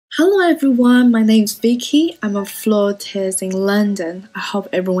Hello everyone, my name is Vicky. I'm a flautist in London. I hope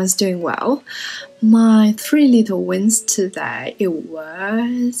everyone's doing well. My three little wins today,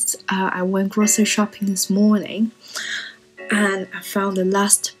 I went grocery shopping this morning and I found the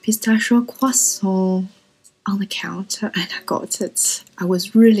last pistachio croissant on the counter and I got it. I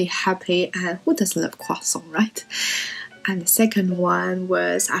was really happy, and who doesn't love croissant, right? And the second one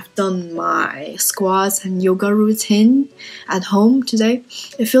was I've done my squats and yoga routine at home today.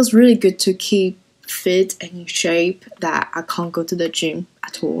 It feels really good to keep fit and in shape that I can't go to the gym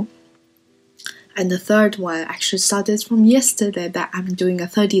at all. And the third one actually started from yesterday, that I'm doing a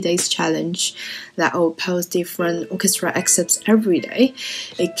 30 days challenge that I'll post different orchestra excerpts every day.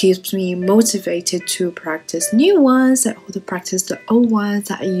 It keeps me motivated to practice new ones and also practice the old ones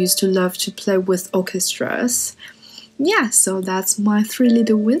that I used to love to play with orchestras. Yeah, so that's my three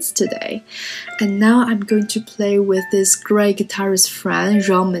little wins today. And now I'm going to play with this great guitarist friend,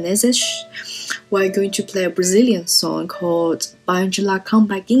 Joao Menezes. We're going to play a Brazilian song called Lacan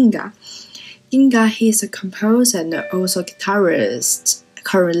by Guinga. Guinga, he is a composer and also guitarist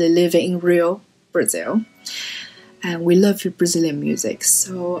currently living in Rio, Brazil. And we love Brazilian music,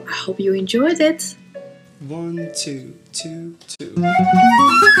 so I hope you enjoyed it. 1, 2, 2, 2.